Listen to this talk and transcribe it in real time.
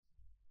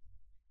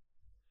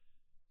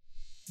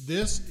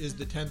This is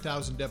the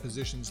 10,000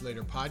 Depositions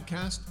Later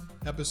podcast,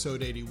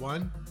 episode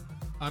 81.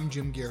 I'm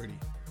Jim Garrity.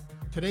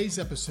 Today's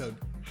episode,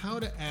 how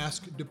to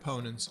ask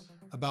deponents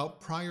about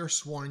prior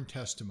sworn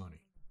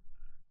testimony.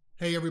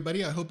 Hey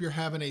everybody, I hope you're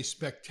having a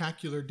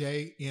spectacular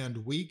day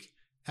and week,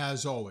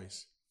 as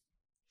always.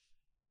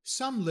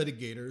 Some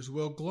litigators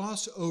will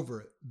gloss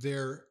over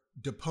their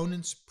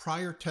deponent's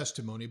prior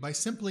testimony by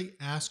simply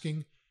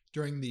asking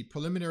during the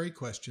preliminary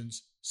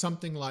questions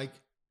something like,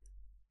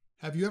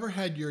 have you ever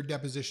had your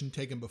deposition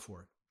taken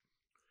before?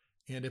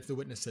 And if the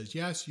witness says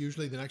yes,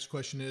 usually the next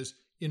question is,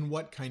 in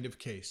what kind of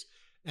case?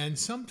 And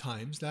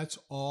sometimes that's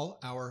all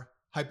our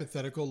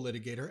hypothetical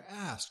litigator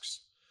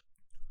asks.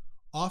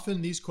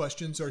 Often these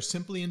questions are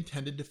simply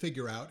intended to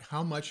figure out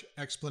how much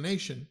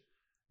explanation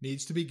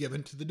needs to be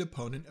given to the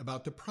deponent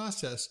about the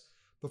process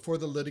before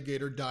the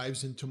litigator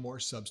dives into more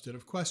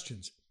substantive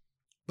questions.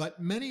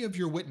 But many of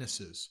your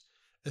witnesses,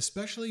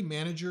 especially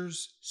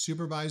managers,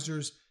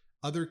 supervisors,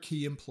 other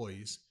key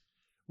employees,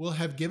 will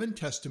have given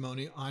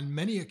testimony on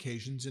many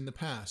occasions in the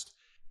past,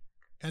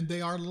 and they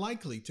are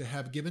likely to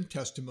have given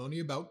testimony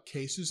about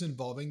cases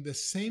involving the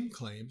same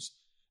claims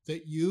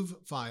that you've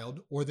filed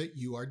or that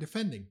you are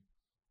defending.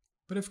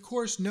 But of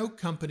course, no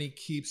company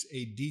keeps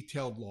a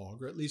detailed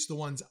log, or at least the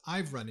ones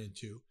I've run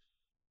into,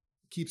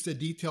 keeps a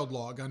detailed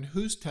log on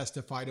who's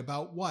testified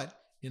about what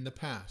in the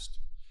past.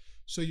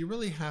 So you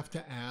really have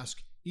to ask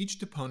each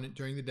deponent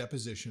during the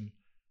deposition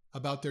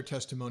about their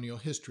testimonial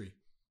history.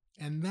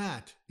 And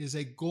that is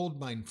a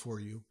goldmine for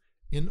you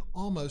in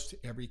almost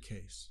every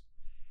case.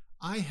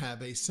 I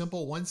have a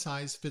simple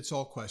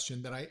one-size-fits-all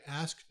question that I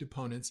ask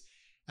deponents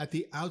at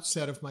the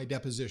outset of my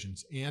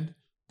depositions, and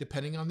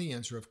depending on the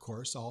answer, of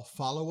course, I'll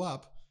follow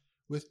up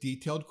with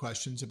detailed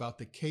questions about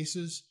the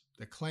cases,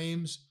 the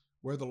claims,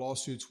 where the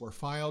lawsuits were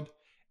filed,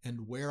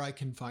 and where I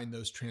can find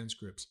those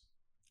transcripts.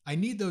 I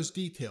need those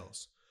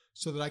details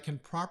so that I can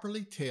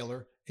properly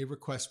tailor a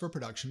request for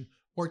production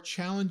or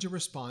challenge a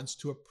response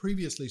to a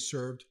previously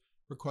served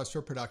request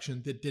for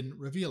production that didn't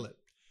reveal it.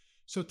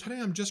 So today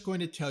I'm just going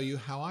to tell you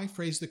how I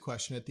phrase the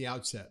question at the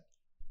outset.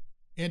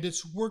 And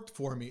it's worked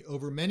for me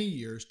over many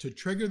years to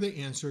trigger the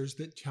answers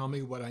that tell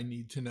me what I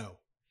need to know.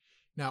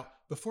 Now,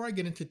 before I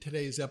get into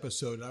today's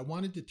episode, I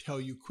wanted to tell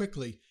you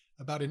quickly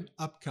about an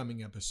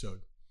upcoming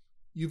episode.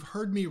 You've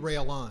heard me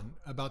rail on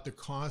about the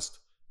cost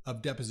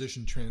of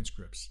deposition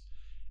transcripts.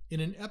 In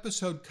an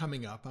episode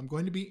coming up, I'm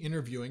going to be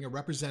interviewing a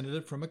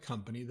representative from a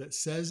company that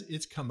says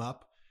it's come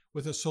up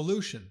with a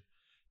solution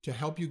to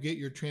help you get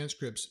your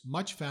transcripts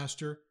much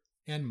faster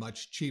and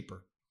much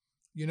cheaper.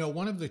 You know,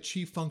 one of the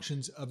chief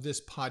functions of this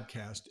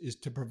podcast is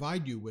to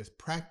provide you with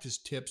practice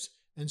tips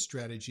and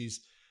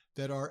strategies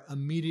that are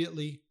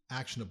immediately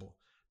actionable.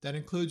 That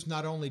includes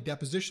not only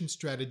deposition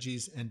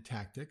strategies and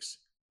tactics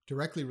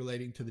directly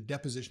relating to the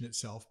deposition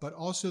itself, but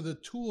also the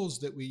tools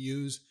that we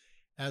use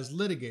as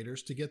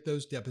litigators to get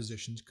those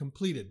depositions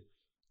completed.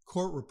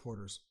 Court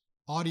reporters,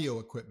 audio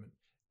equipment,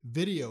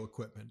 video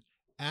equipment,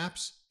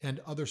 apps,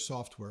 and other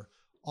software,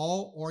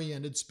 all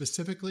oriented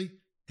specifically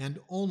and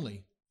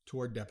only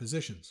toward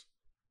depositions.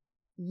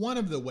 One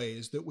of the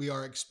ways that we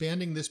are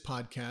expanding this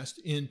podcast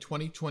in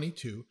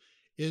 2022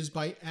 is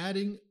by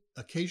adding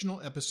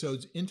occasional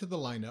episodes into the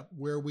lineup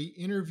where we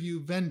interview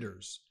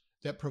vendors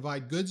that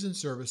provide goods and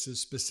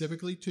services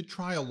specifically to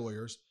trial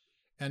lawyers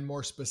and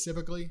more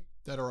specifically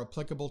that are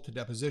applicable to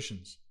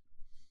depositions.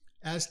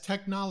 As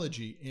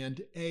technology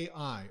and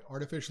AI,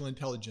 artificial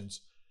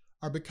intelligence,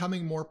 are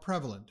becoming more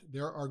prevalent,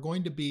 there are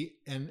going to be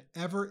an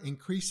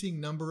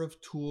ever-increasing number of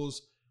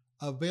tools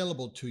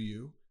available to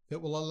you that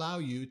will allow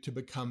you to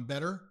become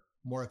better,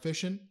 more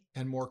efficient,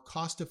 and more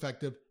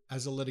cost-effective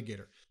as a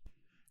litigator.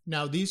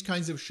 Now, these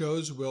kinds of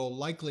shows will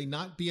likely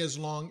not be as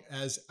long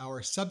as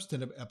our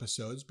substantive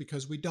episodes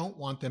because we don't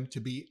want them to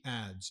be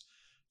ads.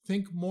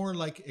 Think more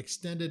like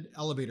extended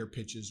elevator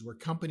pitches where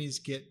companies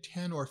get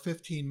 10 or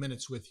 15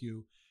 minutes with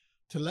you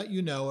to let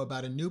you know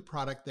about a new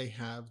product they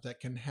have that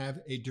can have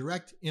a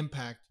direct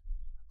impact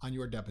on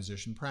your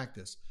deposition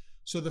practice.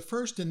 So the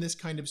first in this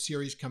kind of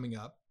series coming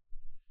up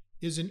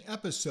is an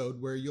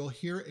episode where you'll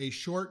hear a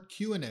short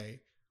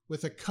Q&A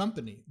with a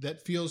company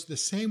that feels the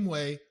same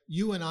way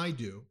you and I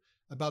do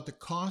about the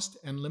cost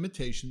and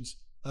limitations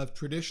of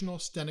traditional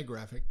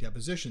stenographic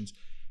depositions.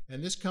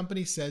 And this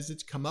company says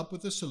it's come up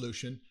with a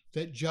solution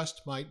that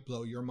just might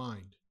blow your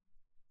mind.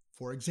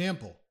 For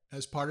example,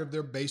 as part of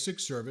their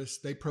basic service,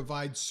 they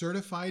provide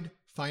certified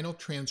final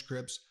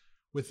transcripts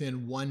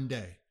within 1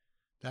 day.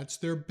 That's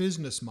their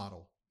business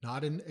model,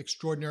 not an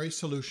extraordinary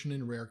solution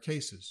in rare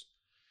cases.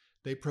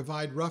 They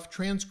provide rough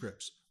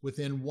transcripts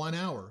within 1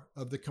 hour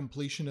of the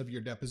completion of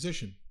your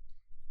deposition.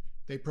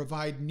 They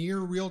provide near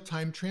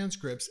real-time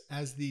transcripts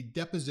as the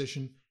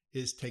deposition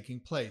is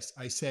taking place.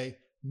 I say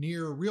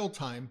near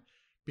real-time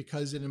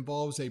because it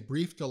involves a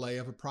brief delay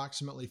of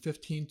approximately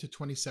 15 to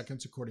 20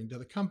 seconds according to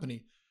the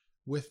company,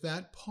 with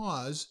that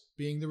pause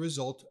being the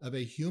result of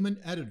a human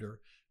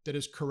editor that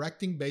is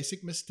correcting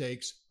basic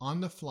mistakes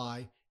on the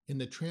fly in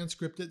the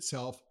transcript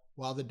itself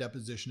while the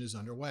deposition is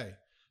underway.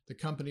 The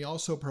company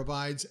also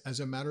provides, as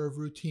a matter of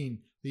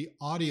routine, the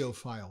audio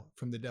file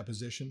from the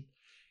deposition,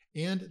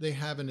 and they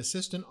have an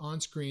assistant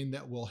on screen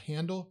that will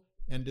handle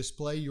and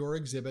display your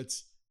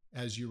exhibits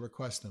as you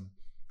request them,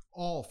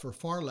 all for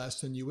far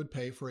less than you would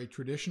pay for a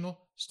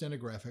traditional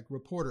stenographic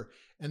reporter.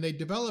 And they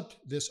developed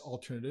this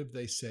alternative,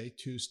 they say,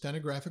 to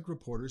stenographic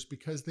reporters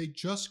because they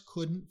just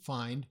couldn't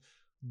find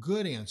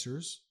good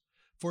answers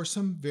for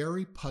some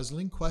very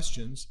puzzling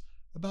questions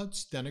about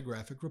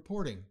stenographic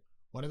reporting.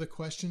 One of the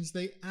questions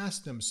they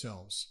asked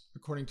themselves,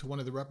 according to one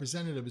of the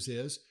representatives,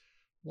 is,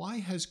 why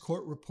has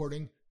court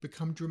reporting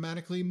become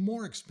dramatically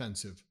more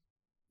expensive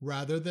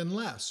rather than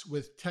less?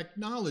 With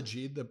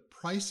technology, the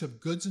price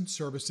of goods and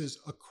services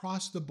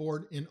across the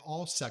board in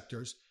all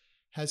sectors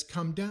has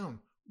come down.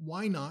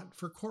 Why not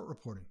for court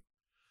reporting?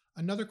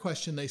 Another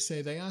question they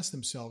say they ask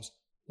themselves,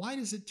 why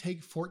does it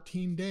take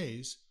 14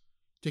 days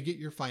to get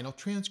your final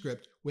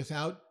transcript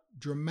without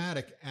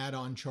dramatic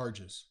add-on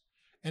charges?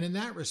 And in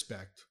that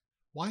respect,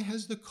 why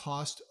has the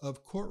cost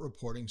of court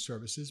reporting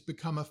services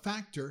become a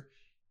factor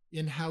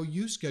in how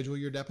you schedule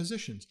your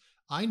depositions?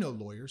 I know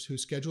lawyers who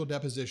schedule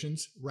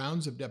depositions,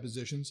 rounds of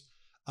depositions,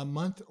 a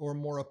month or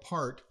more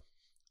apart,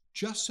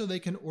 just so they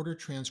can order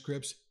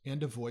transcripts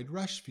and avoid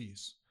rush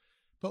fees.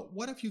 But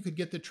what if you could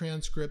get the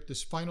transcript,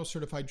 this final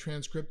certified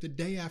transcript, the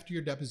day after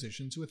your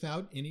depositions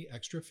without any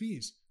extra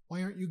fees?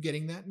 Why aren't you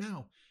getting that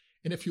now?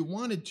 And if you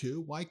wanted to,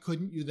 why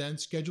couldn't you then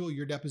schedule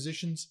your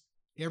depositions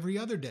every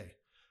other day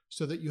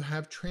so that you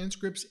have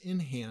transcripts in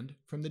hand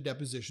from the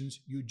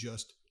depositions you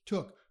just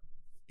took?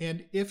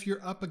 And if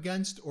you're up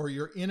against or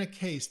you're in a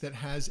case that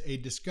has a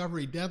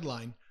discovery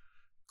deadline,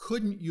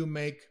 couldn't you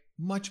make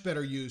much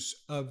better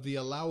use of the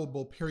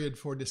allowable period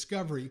for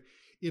discovery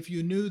if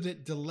you knew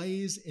that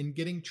delays in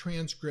getting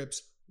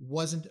transcripts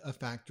wasn't a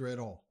factor at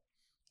all?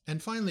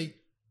 And finally,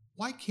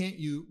 why can't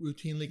you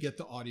routinely get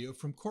the audio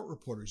from court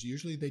reporters?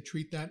 Usually they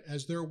treat that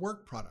as their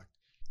work product.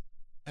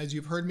 As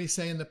you've heard me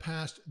say in the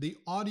past, the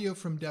audio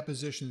from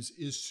depositions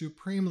is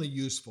supremely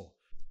useful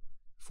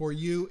for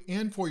you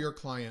and for your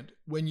client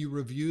when you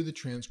review the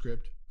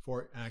transcript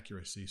for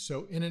accuracy.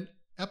 So in an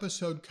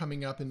episode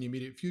coming up in the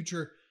immediate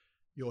future,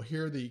 you'll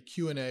hear the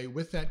Q&A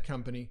with that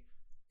company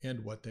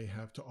and what they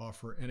have to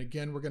offer. And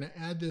again, we're going to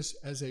add this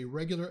as a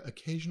regular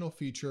occasional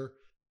feature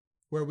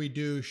where we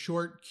do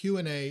short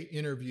Q&A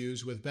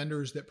interviews with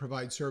vendors that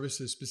provide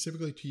services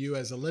specifically to you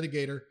as a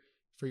litigator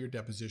for your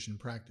deposition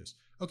practice.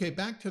 Okay,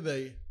 back to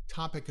the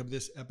topic of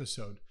this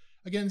episode.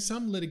 Again,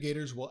 some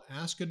litigators will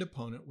ask a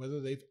deponent whether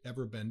they've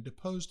ever been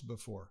deposed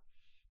before.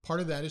 Part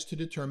of that is to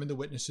determine the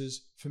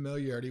witness's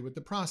familiarity with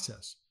the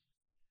process.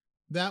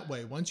 That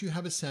way, once you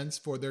have a sense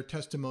for their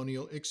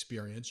testimonial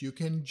experience, you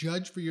can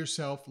judge for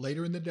yourself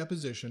later in the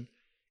deposition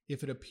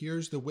if it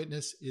appears the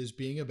witness is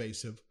being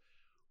evasive,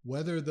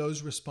 whether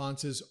those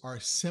responses are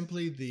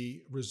simply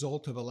the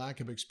result of a lack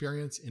of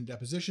experience in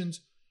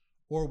depositions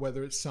or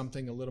whether it's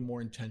something a little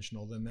more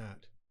intentional than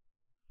that.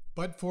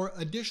 But for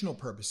additional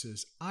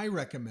purposes, I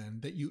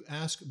recommend that you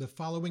ask the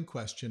following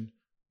question,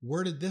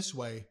 worded this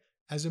way,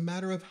 as a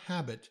matter of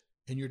habit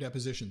in your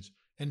depositions.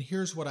 And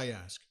here's what I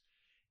ask.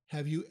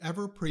 Have you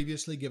ever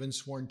previously given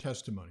sworn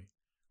testimony,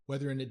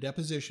 whether in a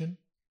deposition,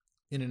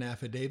 in an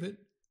affidavit,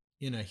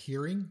 in a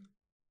hearing,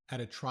 at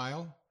a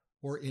trial,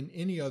 or in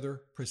any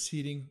other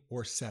proceeding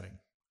or setting?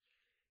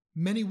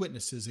 Many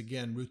witnesses,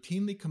 again,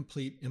 routinely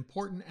complete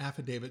important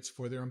affidavits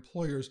for their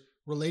employers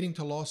relating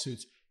to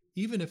lawsuits,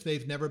 even if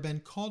they've never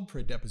been called for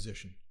a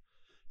deposition.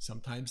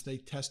 Sometimes they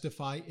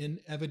testify in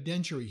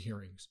evidentiary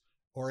hearings,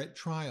 or at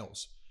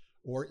trials,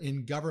 or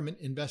in government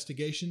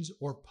investigations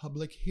or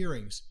public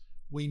hearings.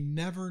 We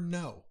never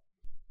know.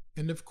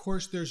 And of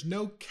course, there's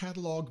no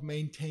catalog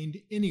maintained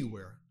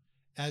anywhere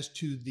as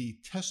to the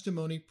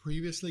testimony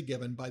previously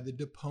given by the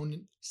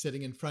deponent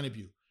sitting in front of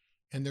you.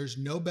 And there's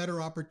no better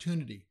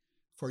opportunity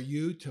for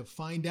you to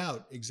find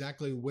out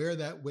exactly where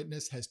that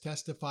witness has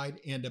testified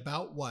and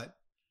about what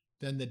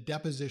than the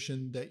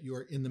deposition that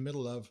you're in the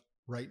middle of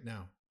right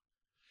now.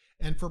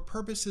 And for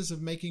purposes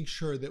of making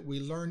sure that we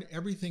learn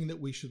everything that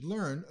we should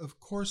learn, of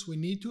course, we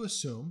need to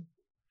assume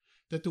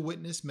that the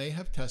witness may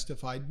have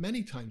testified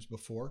many times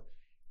before,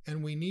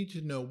 and we need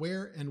to know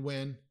where and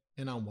when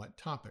and on what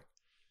topic.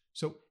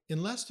 So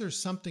unless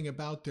there's something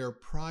about their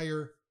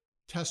prior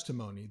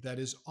testimony that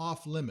is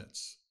off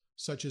limits,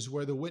 such as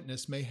where the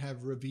witness may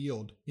have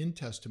revealed in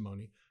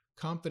testimony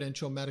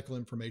confidential medical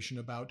information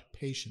about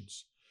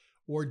patients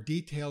or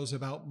details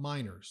about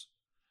minors,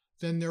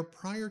 then their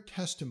prior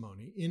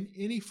testimony in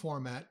any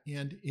format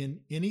and in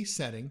any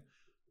setting,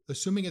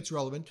 assuming it's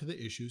relevant to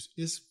the issues,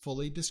 is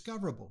fully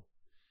discoverable.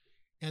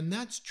 And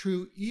that's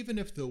true even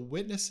if the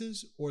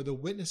witnesses or the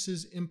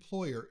witness's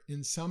employer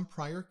in some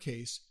prior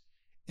case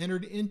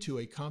entered into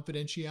a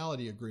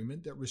confidentiality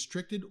agreement that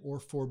restricted or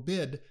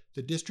forbid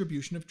the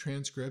distribution of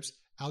transcripts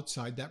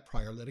outside that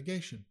prior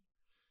litigation.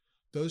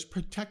 Those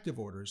protective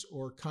orders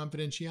or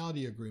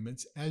confidentiality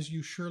agreements, as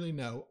you surely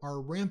know,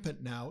 are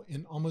rampant now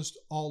in almost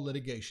all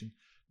litigation.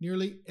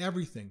 Nearly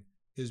everything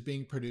is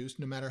being produced,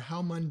 no matter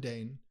how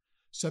mundane,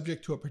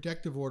 subject to a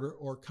protective order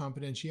or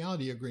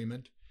confidentiality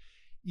agreement,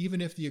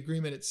 even if the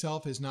agreement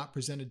itself is not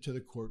presented to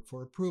the court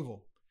for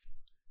approval.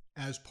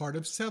 As part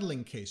of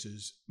settling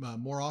cases,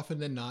 more often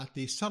than not,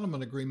 the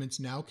settlement agreements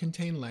now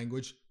contain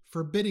language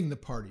forbidding the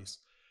parties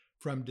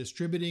from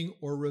distributing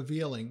or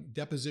revealing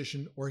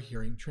deposition or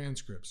hearing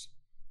transcripts.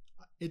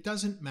 It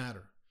doesn't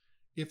matter.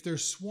 If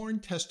there's sworn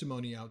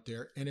testimony out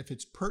there and if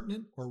it's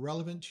pertinent or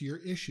relevant to your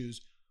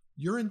issues,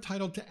 you're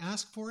entitled to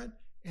ask for it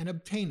and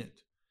obtain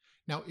it.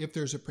 Now, if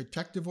there's a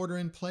protective order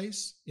in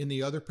place in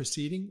the other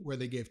proceeding where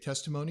they gave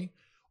testimony,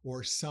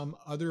 or some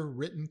other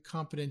written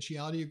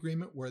confidentiality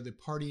agreement where the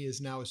party is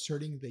now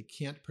asserting they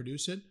can't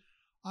produce it,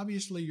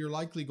 obviously you're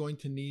likely going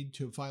to need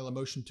to file a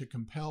motion to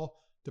compel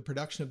the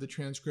production of the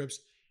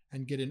transcripts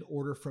and get an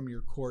order from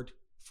your court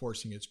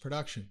forcing its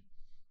production.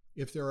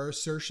 If there are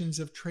assertions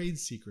of trade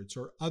secrets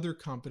or other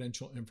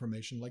confidential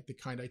information like the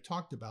kind I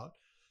talked about,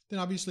 then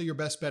obviously your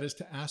best bet is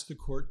to ask the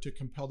court to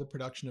compel the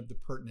production of the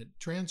pertinent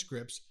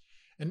transcripts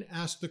and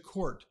ask the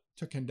court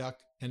to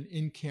conduct an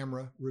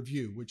in-camera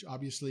review, which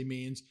obviously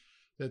means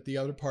that the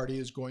other party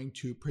is going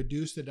to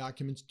produce the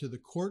documents to the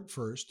court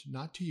first,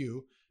 not to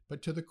you,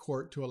 but to the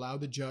court to allow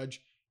the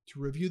judge to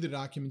review the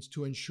documents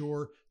to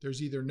ensure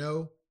there's either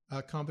no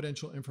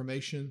confidential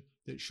information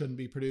that shouldn't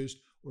be produced,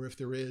 or if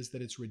there is,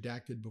 that it's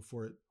redacted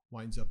before it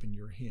winds up in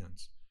your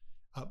hands.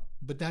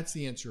 But that's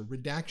the answer.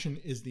 Redaction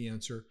is the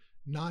answer,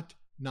 not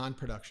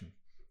non-production.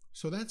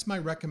 So that's my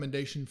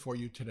recommendation for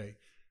you today.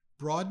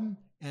 Broaden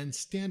and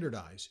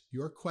standardize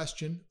your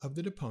question of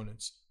the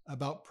deponents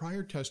about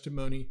prior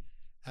testimony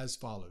as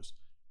follows.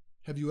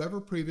 Have you ever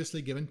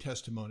previously given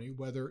testimony,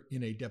 whether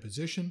in a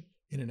deposition,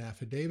 in an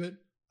affidavit,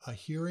 a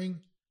hearing,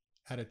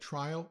 at a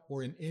trial,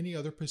 or in any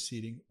other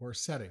proceeding or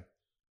setting?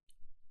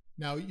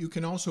 Now, you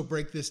can also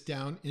break this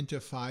down into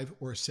 5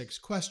 or 6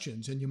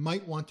 questions, and you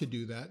might want to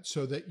do that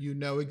so that you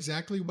know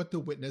exactly what the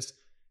witness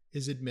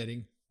is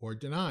admitting or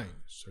denying.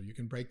 So you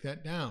can break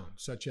that down,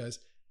 such as,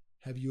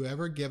 have you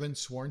ever given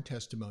sworn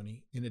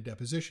testimony in a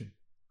deposition?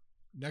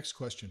 Next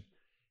question,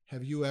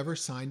 have you ever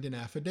signed an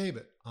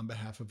affidavit on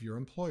behalf of your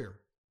employer?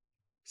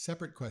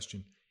 Separate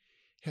question,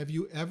 have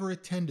you ever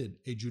attended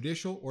a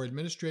judicial or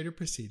administrative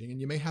proceeding, and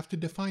you may have to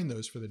define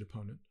those for the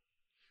deponent,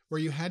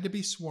 where you had to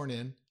be sworn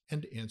in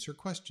and answer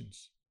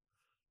questions?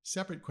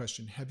 Separate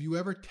question, have you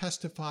ever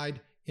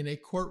testified in a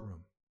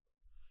courtroom?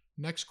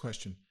 Next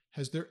question,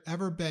 has there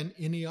ever been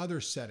any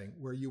other setting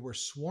where you were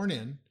sworn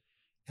in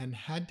and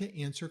had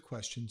to answer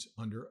questions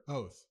under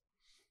oath?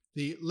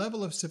 The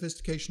level of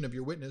sophistication of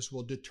your witness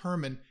will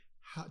determine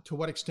to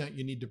what extent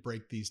you need to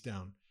break these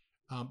down,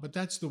 but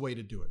that's the way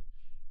to do it.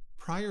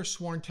 Prior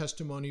sworn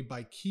testimony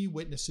by key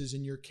witnesses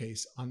in your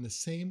case on the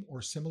same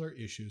or similar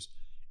issues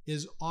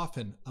is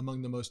often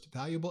among the most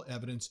valuable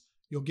evidence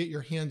you'll get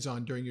your hands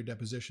on during your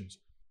depositions.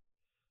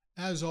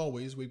 As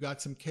always, we've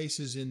got some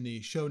cases in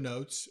the show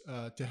notes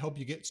to help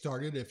you get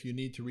started if you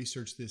need to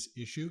research this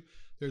issue.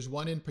 There's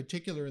one in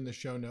particular in the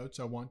show notes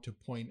I want to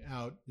point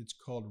out. It's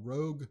called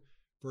Rogue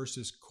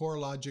versus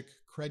CoreLogic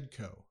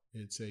Credco.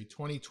 It's a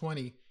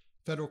 2020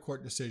 federal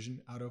court decision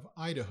out of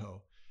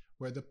Idaho,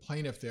 where the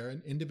plaintiff there,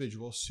 an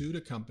individual, sued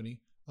a company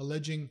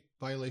alleging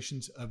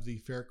violations of the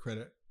Fair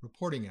Credit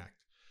Reporting Act.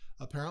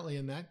 Apparently,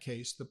 in that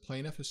case, the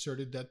plaintiff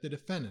asserted that the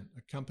defendant,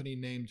 a company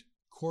named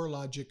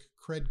CoreLogic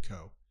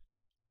Credco,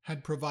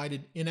 had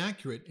provided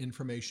inaccurate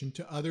information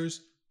to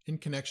others in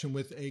connection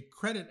with a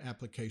credit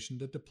application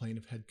that the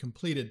plaintiff had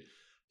completed.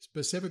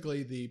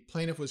 Specifically, the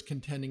plaintiff was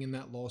contending in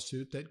that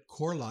lawsuit that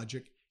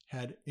CoreLogic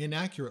had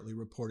inaccurately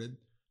reported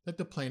that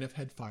the plaintiff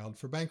had filed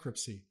for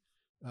bankruptcy.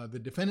 The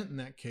defendant in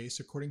that case,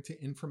 according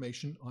to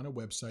information on a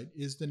website,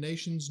 is the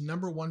nation's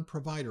 #1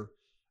 provider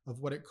of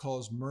what it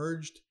calls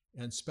merged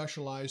and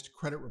specialized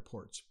credit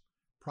reports,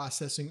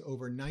 processing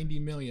over 90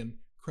 million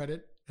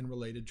credit and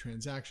related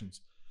transactions.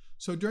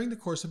 So during the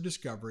course of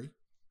discovery,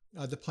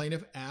 the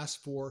plaintiff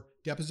asked for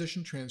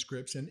deposition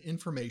transcripts and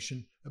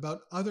information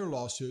about other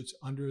lawsuits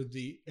under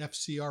the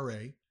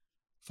FCRA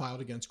filed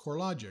against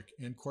CoreLogic,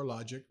 and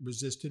CoreLogic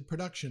resisted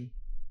production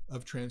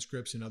of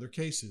transcripts in other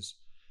cases,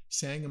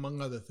 saying, among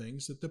other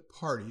things, that the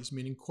parties,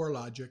 meaning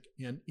CoreLogic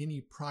and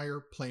any prior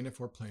plaintiff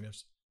or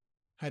plaintiffs,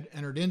 had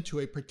entered into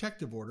a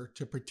protective order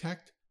to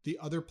protect the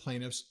other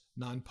plaintiff's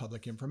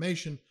non-public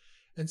information,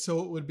 and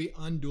so it would be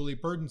unduly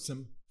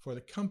burdensome for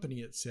the company,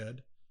 it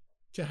said,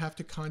 to have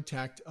to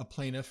contact a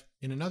plaintiff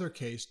in another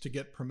case to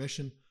get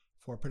permission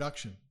for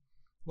production.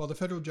 Well, the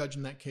federal judge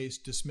in that case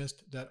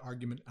dismissed that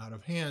argument out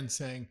of hand,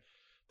 saying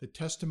the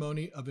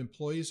testimony of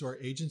employees or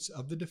agents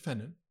of the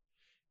defendant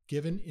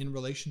given in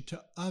relation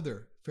to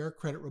other Fair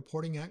Credit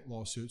Reporting Act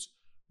lawsuits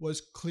was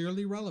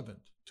clearly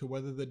relevant to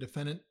whether the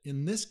defendant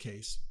in this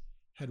case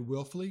had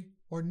willfully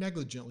or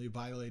negligently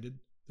violated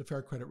the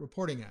Fair Credit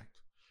Reporting Act.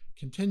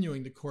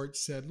 Continuing, the court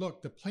said,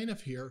 look, the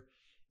plaintiff here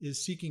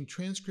is seeking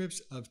transcripts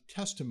of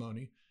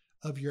testimony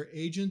of your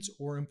agents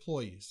or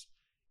employees.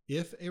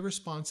 If a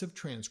responsive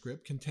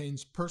transcript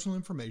contains personal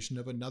information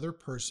of another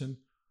person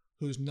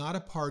who's not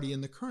a party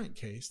in the current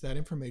case, that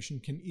information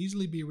can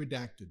easily be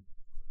redacted.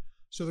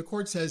 So the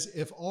court says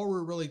if all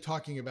we're really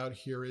talking about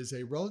here is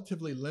a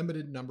relatively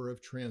limited number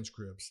of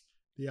transcripts,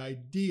 the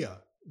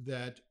idea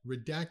that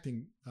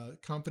redacting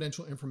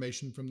confidential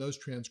information from those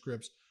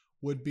transcripts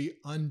would be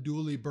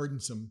unduly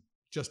burdensome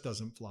just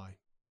doesn't fly.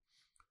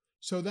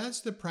 So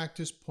that's the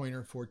practice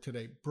pointer for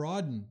today.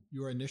 Broaden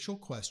your initial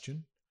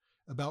question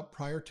about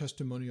prior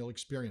testimonial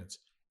experience.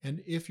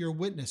 And if your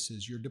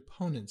witnesses, your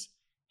deponents,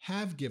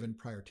 have given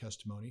prior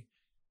testimony,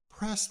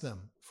 press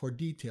them for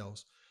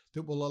details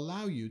that will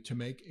allow you to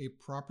make a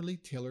properly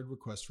tailored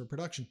request for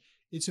production.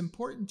 It's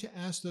important to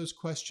ask those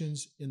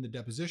questions in the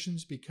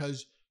depositions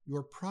because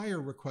your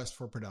prior request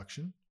for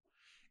production,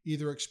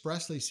 either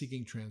expressly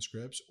seeking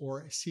transcripts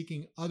or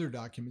seeking other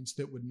documents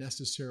that would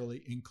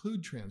necessarily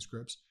include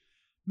transcripts,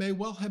 may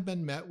well have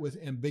been met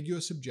with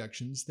ambiguous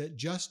objections that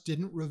just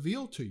didn't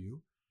reveal to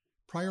you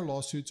prior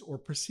lawsuits or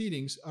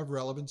proceedings of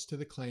relevance to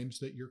the claims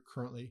that you're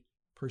currently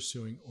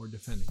pursuing or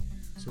defending.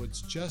 So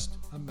it's just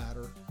a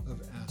matter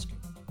of asking.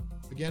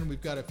 Again,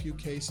 we've got a few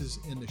cases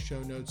in the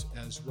show notes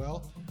as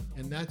well.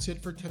 And that's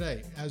it for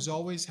today. As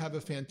always, have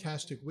a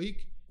fantastic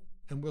week,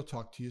 and we'll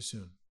talk to you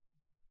soon.